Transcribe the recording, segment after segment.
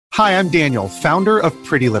Hi, I'm Daniel, founder of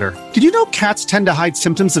Pretty Litter. Did you know cats tend to hide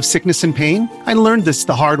symptoms of sickness and pain? I learned this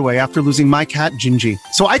the hard way after losing my cat, Gingy.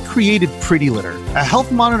 So I created Pretty Litter, a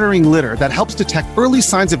health monitoring litter that helps detect early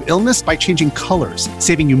signs of illness by changing colors,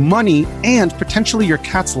 saving you money and potentially your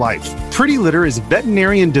cat's life. Pretty Litter is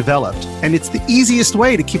veterinarian developed, and it's the easiest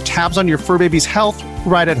way to keep tabs on your fur baby's health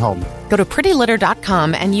right at home. Go to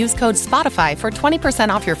prettylitter.com and use code SPOTIFY for 20%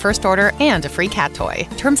 off your first order and a free cat toy.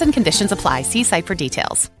 Terms and conditions apply. See site for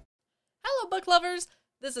details. Hello, book lovers.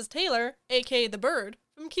 This is Taylor, aka The Bird,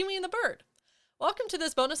 from Kiwi and the Bird. Welcome to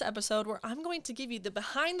this bonus episode where I'm going to give you the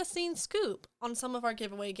behind-the-scenes scoop on some of our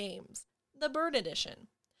giveaway games, the Bird Edition.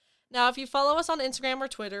 Now, if you follow us on Instagram or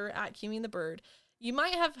Twitter at Kiwi and the Bird, you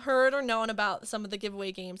might have heard or known about some of the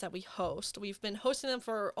giveaway games that we host. We've been hosting them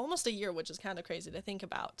for almost a year, which is kind of crazy to think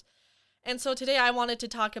about. And so today I wanted to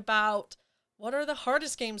talk about what are the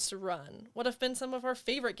hardest games to run, what have been some of our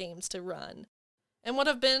favorite games to run, and what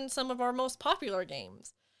have been some of our most popular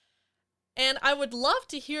games. And I would love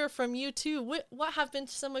to hear from you too. What have been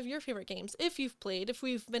some of your favorite games? If you've played, if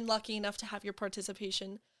we've been lucky enough to have your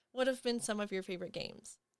participation, what have been some of your favorite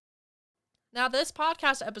games? Now, this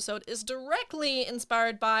podcast episode is directly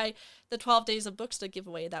inspired by the 12 Days of Books to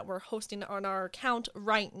giveaway that we're hosting on our account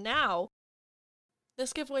right now.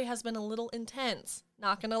 This giveaway has been a little intense,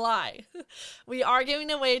 not gonna lie. We are giving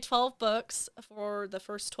away 12 books for the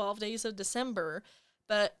first 12 days of December,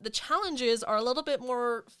 but the challenges are a little bit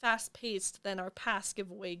more fast-paced than our past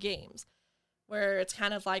giveaway games, where it's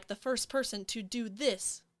kind of like the first person to do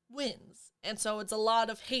this wins. And so it's a lot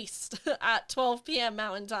of haste at 12 p.m.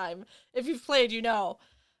 Mountain Time. If you've played, you know.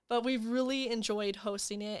 But we've really enjoyed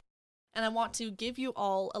hosting it. And I want to give you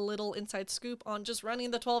all a little inside scoop on just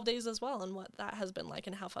running the 12 days as well and what that has been like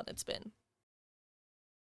and how fun it's been.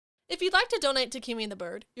 If you'd like to donate to Kiwi and the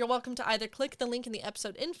Bird, you're welcome to either click the link in the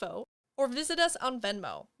episode info or visit us on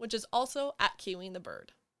Venmo, which is also at Kiwi and the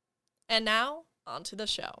Bird. And now, on to the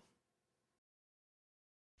show.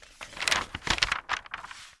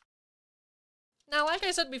 Now, like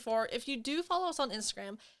I said before, if you do follow us on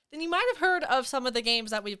Instagram, then you might have heard of some of the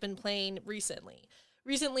games that we've been playing recently.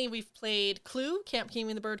 Recently, we've played Clue, Camp Kiwi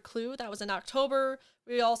and the Bird Clue. That was in October.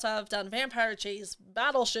 We also have done Vampire Chase,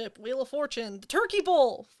 Battleship, Wheel of Fortune, the Turkey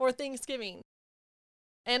Bowl for Thanksgiving.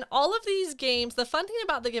 And all of these games, the fun thing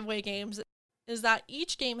about the giveaway games is that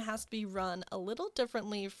each game has to be run a little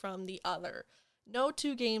differently from the other. No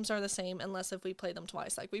two games are the same unless if we play them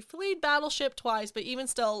twice. Like, we've played Battleship twice, but even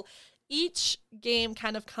still, each game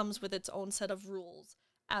kind of comes with its own set of rules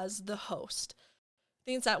as the host.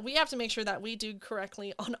 Things that we have to make sure that we do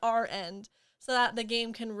correctly on our end so that the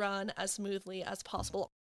game can run as smoothly as possible.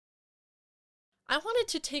 I wanted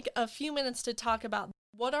to take a few minutes to talk about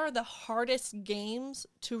what are the hardest games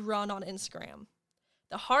to run on Instagram.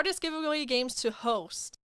 The hardest giveaway games to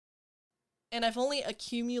host. And I've only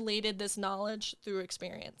accumulated this knowledge through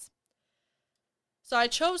experience. So I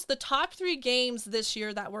chose the top 3 games this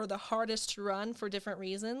year that were the hardest to run for different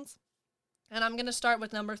reasons. And I'm going to start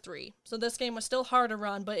with number 3. So this game was still hard to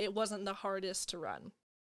run, but it wasn't the hardest to run.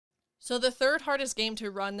 So the third hardest game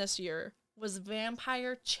to run this year was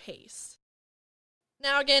Vampire Chase.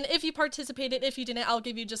 Now again, if you participated, if you didn't, I'll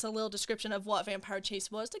give you just a little description of what Vampire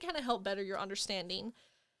Chase was to kind of help better your understanding.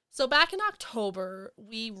 So back in October,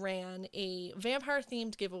 we ran a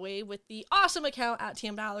vampire-themed giveaway with the awesome account at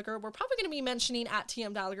TM Gallagher. We're probably going to be mentioning at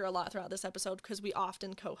TM Gallagher a lot throughout this episode because we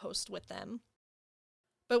often co-host with them.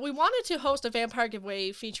 But we wanted to host a vampire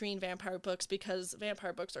giveaway featuring vampire books because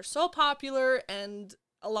vampire books are so popular and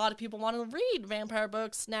a lot of people want to read vampire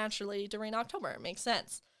books naturally during October. It makes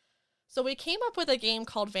sense. So we came up with a game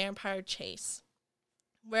called Vampire Chase,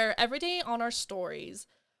 where every day on our stories,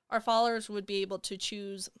 our followers would be able to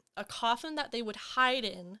choose a coffin that they would hide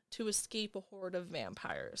in to escape a horde of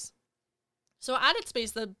vampires. So at its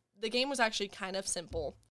base, the game was actually kind of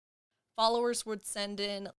simple. Followers would send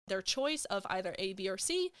in their choice of either A, B, or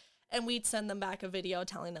C, and we'd send them back a video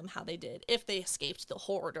telling them how they did, if they escaped the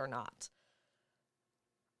horde or not.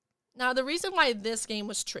 Now, the reason why this game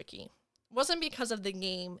was tricky wasn't because of the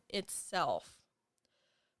game itself,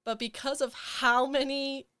 but because of how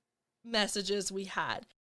many messages we had.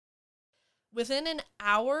 Within an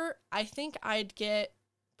hour, I think I'd get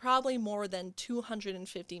probably more than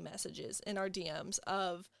 250 messages in our DMs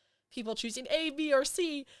of people choosing A, B, or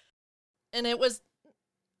C. And it was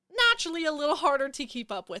naturally a little harder to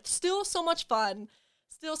keep up with. Still so much fun,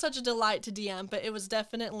 still such a delight to DM, but it was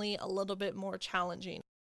definitely a little bit more challenging.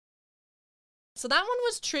 So that one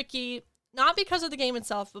was tricky, not because of the game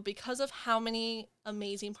itself, but because of how many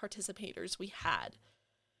amazing participators we had.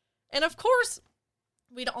 And of course,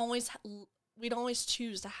 we'd always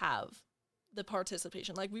choose to have the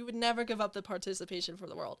participation. Like, we would never give up the participation for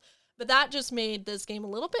the world. But that just made this game a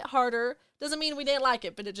little bit harder. Doesn't mean we didn't like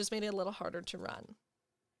it, but it just made it a little harder to run.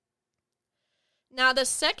 Now, the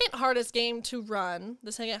second hardest game to run,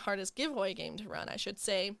 the second hardest giveaway game to run, I should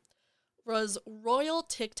say, was Royal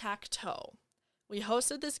Tic-Tac-Toe. We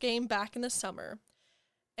hosted this game back in the summer.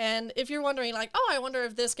 And if you're wondering, like, oh, I wonder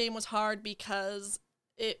if this game was hard because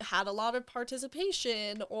it had a lot of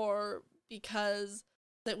participation or because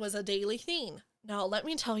it was a daily theme. Now, let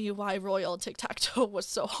me tell you why Royal Tic-Tac-Toe was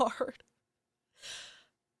so hard.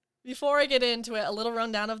 Before I get into it, a little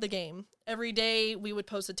rundown of the game. Every day, we would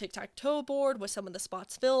post a tic-tac-toe board with some of the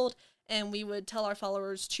spots filled, and we would tell our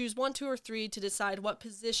followers, choose 1, 2, or 3 to decide what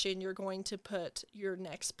position you're going to put your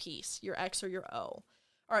next piece, your X or your O.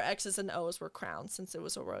 Our X's and O's were crowns since it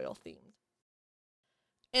was a royal theme.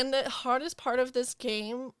 And the hardest part of this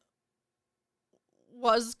game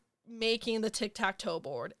was making the tic-tac-toe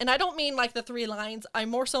board. And I don't mean like the 3 lines, I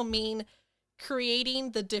more so mean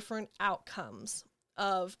creating the different outcomes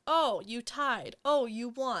of, oh, you tied, oh, you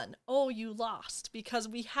won, oh, you lost, because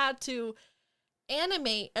we had to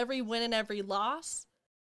animate every win and every loss.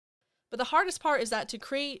 But the hardest part is that to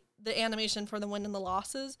create the animation for the win and the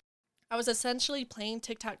losses, I was essentially playing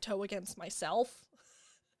tic-tac-toe against myself.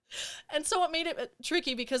 And so it made it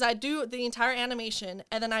tricky because I'd do the entire animation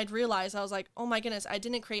and then I'd realize, I was like, oh my goodness, I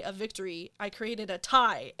didn't create a victory, I created a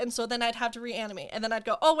tie. And so then I'd have to reanimate. And then I'd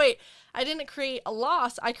go, oh wait, I didn't create a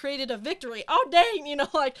loss, I created a victory. Oh dang, you know,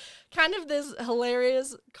 like kind of this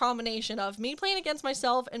hilarious combination of me playing against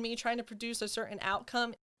myself and me trying to produce a certain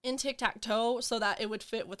outcome in tic-tac-toe so that it would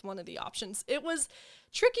fit with one of the options. It was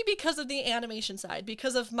tricky because of the animation side,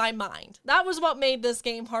 because of my mind. That was what made this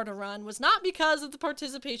game hard to run, was not because of the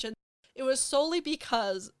participation. It was solely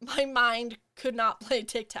because my mind could not play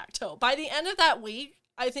tic-tac-toe. By the end of that week,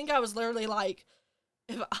 I think I was literally like,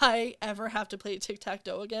 if I ever have to play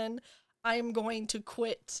tic-tac-toe again, I'm going to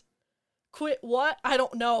quit. Quit what? I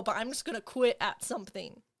don't know, but I'm just going to quit at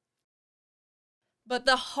something. But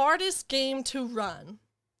the hardest game to run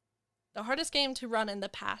in the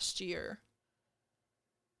past year,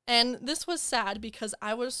 and this was sad because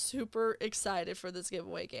I was super excited for this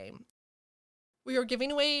giveaway game. We were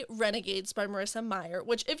giving away Renegades by Marissa Meyer,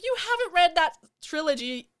 which if you haven't read that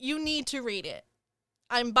trilogy, you need to read it.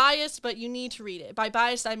 I'm biased, but you need to read it. By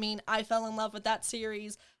biased, I mean I fell in love with that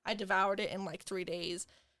series. I devoured it in like 3 days.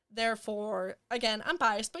 Therefore, again, I'm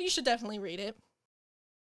biased, but you should definitely read it.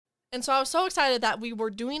 And so I was so excited that we were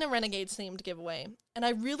doing a Renegades themed giveaway. And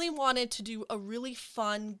I really wanted to do a really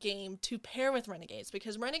fun game to pair with Renegades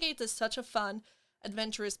because Renegades is such a fun,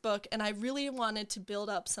 adventurous book. And I really wanted to build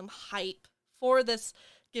up some hype for this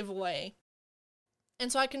giveaway. And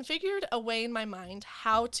so I configured a way in my mind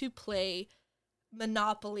how to play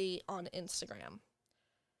Monopoly on Instagram.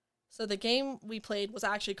 So the game we played was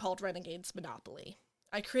actually called Renegades Monopoly.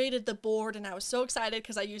 I created the board and I was so excited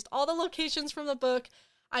because I used all the locations from the book.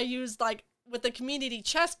 I used, like, with the community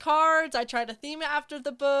chest cards, I tried to theme it after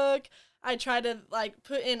the book. I tried to, like,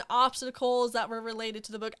 put in obstacles that were related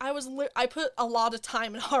to the book. I put a lot of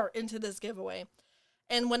time and heart into this giveaway.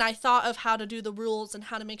 And when I thought of how to do the rules and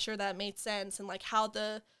how to make sure that it made sense and, like, how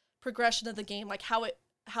the progression of the game, like, how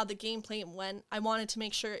the gameplay went, I wanted to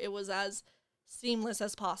make sure it was as seamless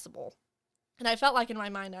as possible. And I felt like in my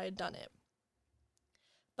mind I had done it.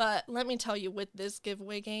 But let me tell you, with this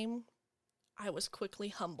giveaway game, I was quickly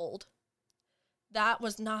humbled. That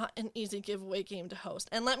was not an easy giveaway game to host.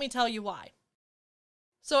 And let me tell you why.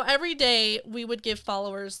 So every day we would give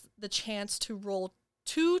followers the chance to roll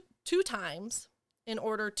two times in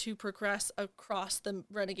order to progress across the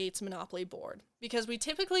Renegades Monopoly board. Because we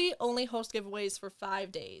typically only host giveaways for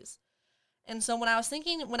 5 days. And so when I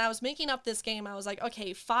was making up this game, I was like,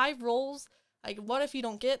 okay, 5 rolls. Like, what if you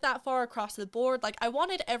don't get that far across the board? Like, I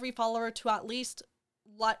wanted every follower to at least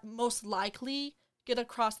most likely get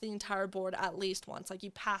across the entire board at least once, like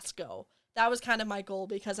you pass go. That was kind of my goal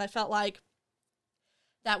because I felt like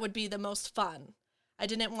that would be the most fun. I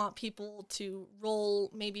didn't want people to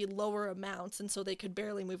roll maybe lower amounts and so they could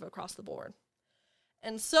barely move across the board.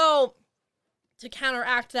 And so to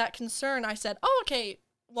counteract that concern, I said, oh, okay.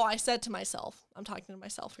 Well, I said to myself, I'm talking to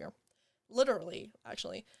myself here, literally,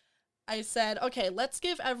 actually. I said, okay, let's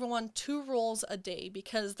give everyone 2 rolls a day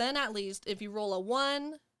because then at least if you roll a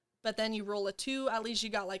 1, but then you roll a 2, at least you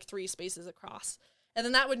got like 3 spaces across. And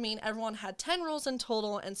then that would mean everyone had 10 rolls in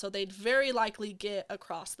total, and so they'd very likely get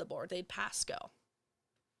across the board. They'd pass go.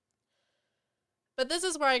 But this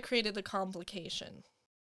is where I created the complication.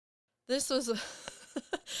 This was...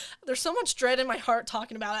 There's so much dread in my heart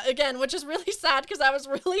talking about it, again, which is really sad because I was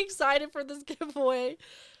really excited for this giveaway.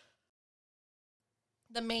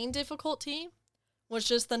 The main difficulty was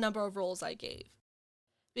just the number of rolls I gave.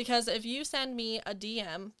 Because if you send me a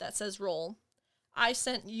DM that says roll, I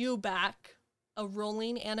sent you back a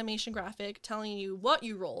rolling animation graphic telling you what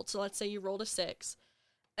you rolled. So let's say you rolled a 6.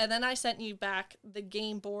 And then I sent you back the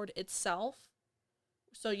game board itself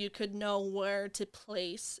so you could know where to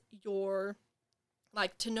place your,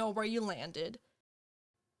 like, to know where you landed.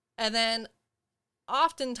 And then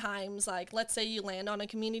oftentimes, like, let's say you land on a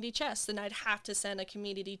community chest, then I'd have to send a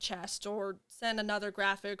community chest or send another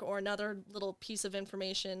graphic or another little piece of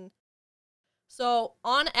information. So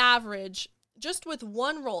on average, just with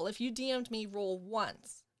one roll, if you DM'd me roll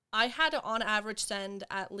once, I had to on average send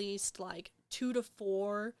at least like 2 to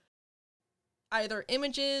 4 either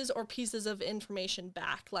images or pieces of information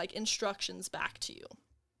back, like instructions back to you.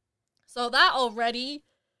 So that already,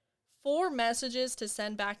 4 messages to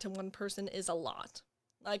send back to one person is a lot.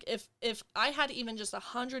 Like if I had even just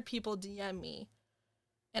 100 people DM me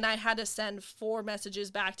and I had to send 4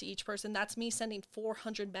 messages back to each person, that's me sending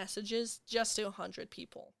 400 messages just to 100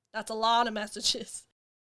 people. That's a lot of messages.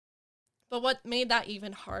 But what made that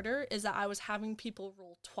even harder is that I was having people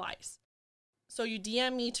roll twice. So you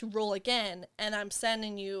DM me to roll again, and I'm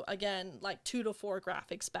sending you, again, like 2 to 4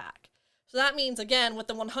 graphics back. So that means, again, with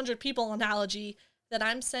the 100 people analogy, that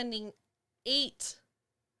I'm sending 8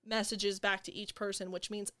 messages back to each person, which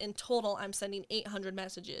means in total I'm sending 800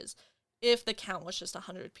 messages if the count was just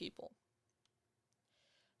 100 people.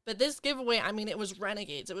 But this giveaway, I mean, it was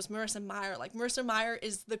Renegades. It was Marissa Meyer. Like, Marissa Meyer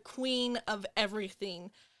is the queen of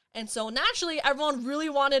everything. And so naturally, everyone really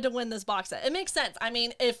wanted to win this box set. It makes sense. I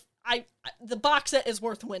mean, the box set is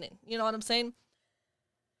worth winning. You know what I'm saying?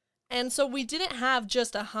 And so we didn't have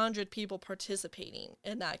just 100 people participating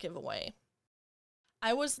in that giveaway.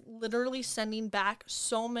 I was literally sending back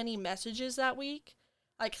so many messages that week,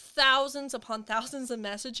 like thousands upon thousands of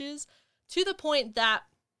messages, to the point that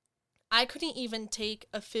I couldn't even take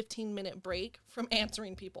a 15-minute break from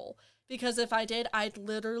answering people, because if I did, I'd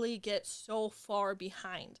literally get so far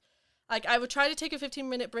behind. Like, I would try to take a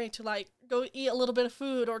 15-minute break to, like, go eat a little bit of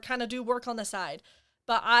food or kind of do work on the side.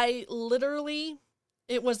 But I literally,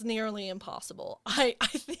 it was nearly impossible. I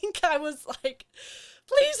think I was like,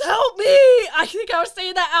 please help me. I think I was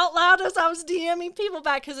saying that out loud as I was DMing people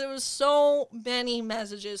back, because it was so many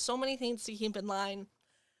messages, so many things to keep in line.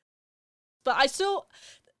 But I still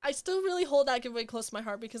really hold that giveaway close to my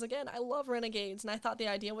heart, because, again, I love Renegades, and I thought the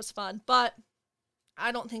idea was fun, but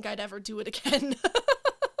I don't think I'd ever do it again.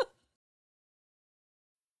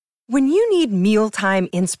 When you need mealtime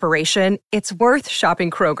inspiration, it's worth shopping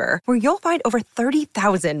Kroger, where you'll find over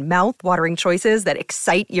 30,000 mouth-watering choices that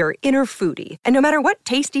excite your inner foodie. And no matter what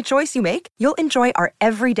tasty choice you make, you'll enjoy our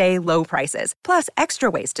everyday low prices, plus extra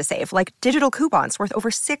ways to save, like digital coupons worth over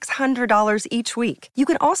 $600 each week. You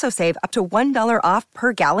can also save up to $1 off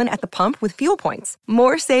per gallon at the pump with fuel points.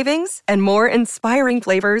 More savings and more inspiring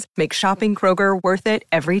flavors make shopping Kroger worth it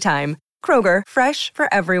every time. Kroger, fresh for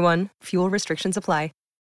everyone. Fuel restrictions apply.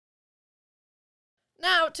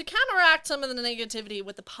 Now, to counteract some of the negativity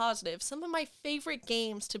with the positive, some of my favorite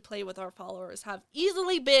games to play with our followers have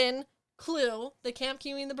easily been Clue, the Camp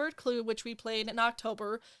Kiwi and the Bird Clue, which we played in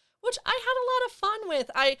October, which I had a lot of fun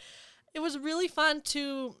with. It was really fun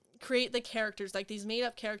to create the characters, like these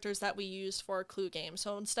made-up characters that we used for our Clue game.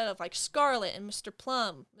 So instead of like Scarlet and Mr.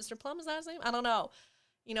 Plum, Mr. Plum, is that his name? I don't know.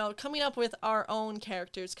 You know, coming up with our own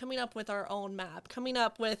characters, coming up with our own map, coming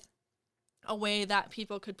up with a way that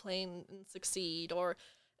people could play and succeed or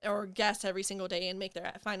guess every single day and make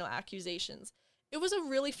their final accusations. It was a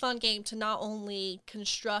really fun game to not only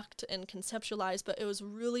construct and conceptualize, but it was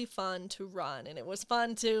really fun to run, and it was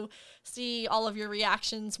fun to see all of your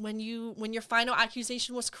reactions when your final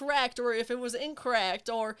accusation was correct, or if it was incorrect,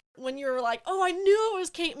 or when you were like, oh, I knew it was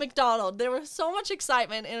Kate McDonald. There was so much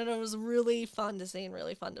excitement, and it was really fun to see and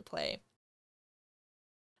really fun to play.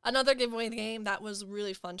 Another giveaway game that was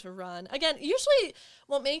really fun to run. Again, usually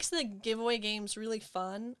what makes the giveaway games really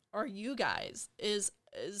fun are you guys, is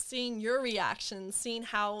seeing your reactions, seeing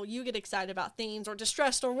how you get excited about things or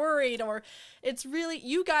distressed or worried, or it's really,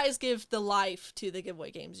 you guys give the life to the giveaway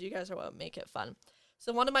games. You guys are what make it fun.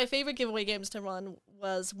 So one of my favorite giveaway games to run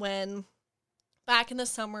was when, back in the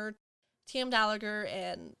summer, TM Gallagher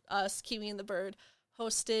and us, Kiwi and the Bird,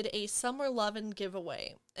 hosted a Summer Lovin'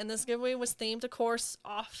 giveaway. And this giveaway was themed, of course,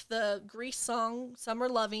 off the Grease song Summer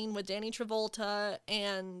Lovin' with Danny Travolta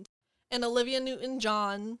and Olivia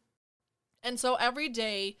Newton-John. And so every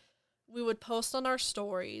day we would post on our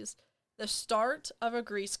stories the start of a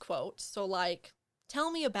Grease quote. So like, tell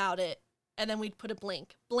me about it. And then we'd put a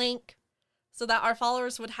blank, so that our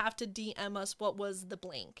followers would have to DM us what was the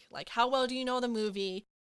blank. Like, how well do you know the movie?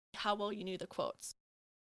 How well you knew the quotes.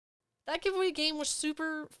 that giveaway game was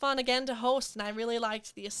super fun again to host, and I really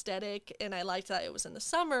liked the aesthetic, and I liked that it was in the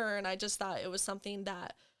summer, and I just thought it was something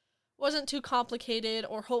that wasn't too complicated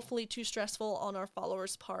or hopefully too stressful on our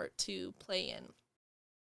followers' part to play in.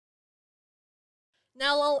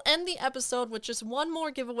 Now I'll end the episode with just one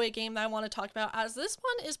more giveaway game that I want to talk about, as this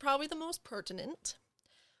one is probably the most pertinent,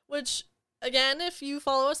 which, again, if you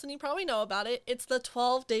follow us then you probably know about it. It's the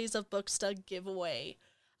 12 Days of Booksta giveaway.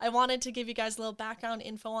 I wanted to give you guys a little background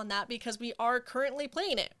info on that because we are currently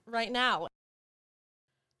playing it right now.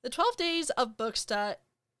 The 12 Days of Booksta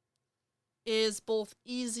is both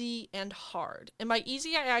easy and hard. And by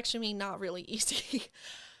easy, I actually mean not really easy.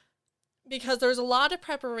 Because there's a lot of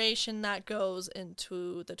preparation that goes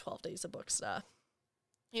into the 12 Days of Booksta.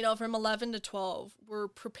 You know, from 11 to 12, we're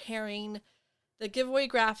preparing the giveaway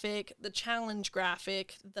graphic, the challenge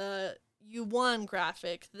graphic, the you won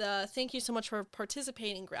graphic, the thank you so much for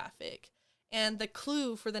participating graphic, and the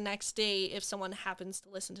clue for the next day if someone happens to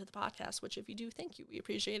listen to the podcast, which if you do, thank you. We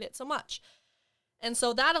appreciate it so much. And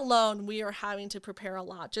so that alone, we are having to prepare a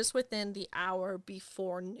lot just within the hour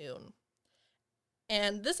before noon.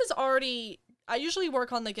 And this is already, I usually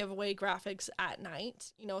work on the giveaway graphics at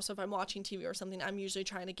night, you know, so if I'm watching TV or something, I'm usually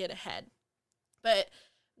trying to get ahead. But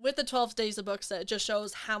with the 12 Days of Booksta, it just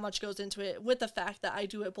shows how much goes into it, with the fact that I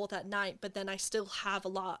do it both at night, but then I still have a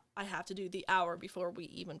lot I have to do the hour before we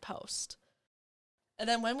even post. And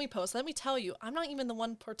then when we post, let me tell you, I'm not even the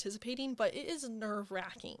one participating, but it is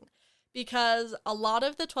nerve-wracking because a lot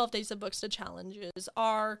of the 12 Days of Booksta challenges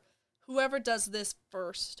are whoever does this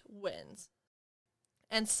first wins.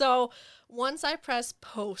 And so once I press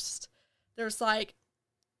post, there's like,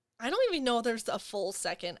 I don't even know there's a full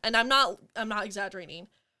second, and I'm not exaggerating,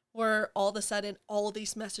 where all of a sudden all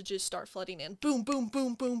these messages start flooding in. Boom, boom,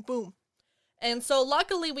 boom, boom, boom. And so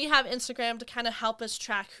luckily we have Instagram to kind of help us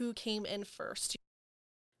track who came in first.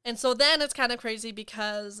 And so then it's kind of crazy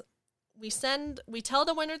because we tell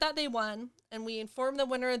the winner that they won, and we inform the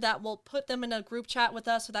winner that we'll put them in a group chat with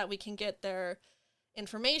us so that we can get their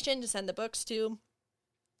information to send the books to.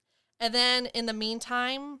 And then in the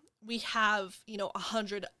meantime, we have, you know,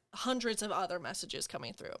 hundreds of other messages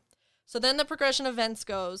coming through. So then the progression of events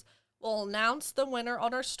goes, we'll announce the winner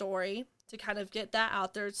on our story to kind of get that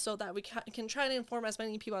out there so that we can try to inform as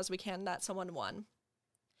many people as we can that someone won.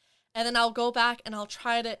 And then I'll go back and I'll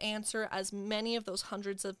try to answer as many of those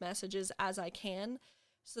hundreds of messages as I can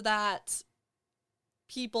so that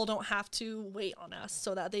people don't have to wait on us,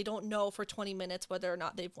 so that they don't know for 20 minutes whether or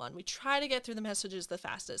not they've won. We try to get through the messages the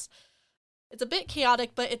fastest. It's a bit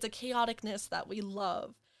chaotic, but it's a chaoticness that we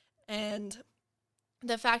love. And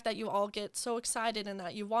the fact that you all get so excited and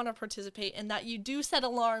that you want to participate and that you do set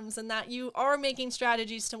alarms and that you are making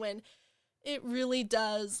strategies to win, it really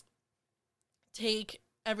does take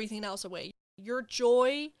everything else away. Your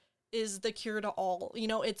joy is the cure to all. You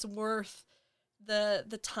know, it's worth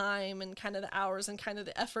the time and kind of the hours and kind of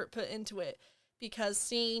the effort put into it, because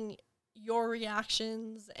seeing your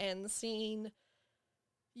reactions and seeing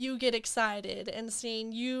you get excited and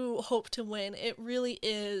seeing you hope to win, it really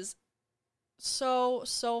is so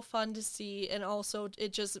fun to see. And also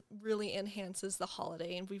it just really enhances the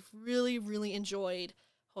holiday, and we've really enjoyed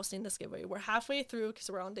hosting this giveaway. We're halfway through because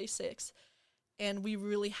we're on day 6, and we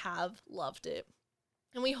really have loved it,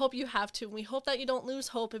 and we hope you have too. We hope that you don't lose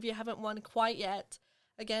hope if you haven't won quite yet.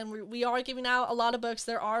 Again, we are giving out a lot of books.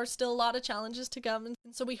 There are still a lot of challenges to come, and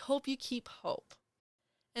so we hope you keep hope.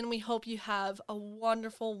 And we hope you have a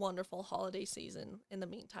wonderful holiday season in the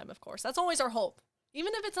meantime, of course. That's always our hope.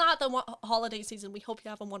 Even if it's not the holiday season, we hope you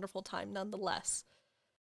have a wonderful time nonetheless.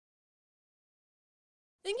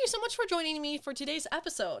 Thank you so much for joining me for today's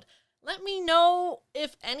episode. Let me know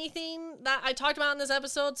if anything that I talked about in this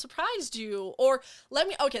episode surprised you. Or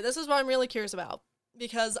okay, this is what I'm really curious about,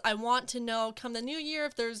 because I want to know come the new year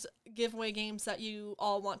if there's giveaway games that you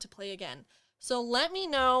all want to play again. So let me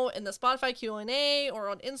know in the Spotify Q&A or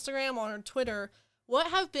on Instagram or on Twitter,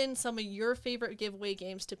 what have been some of your favorite giveaway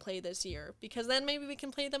games to play this year? Because then maybe we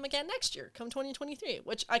can play them again next year, come 2023,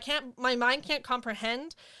 which my mind can't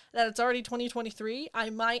comprehend that it's already 2023.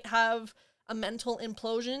 I might have a mental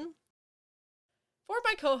implosion. For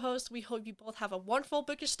my co-host, we hope you both have a wonderful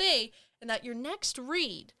bookish day and that your next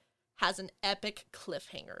read has an epic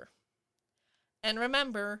cliffhanger. And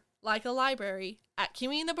remember, like a library, at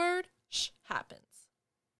Kimmy and the Bird, happens.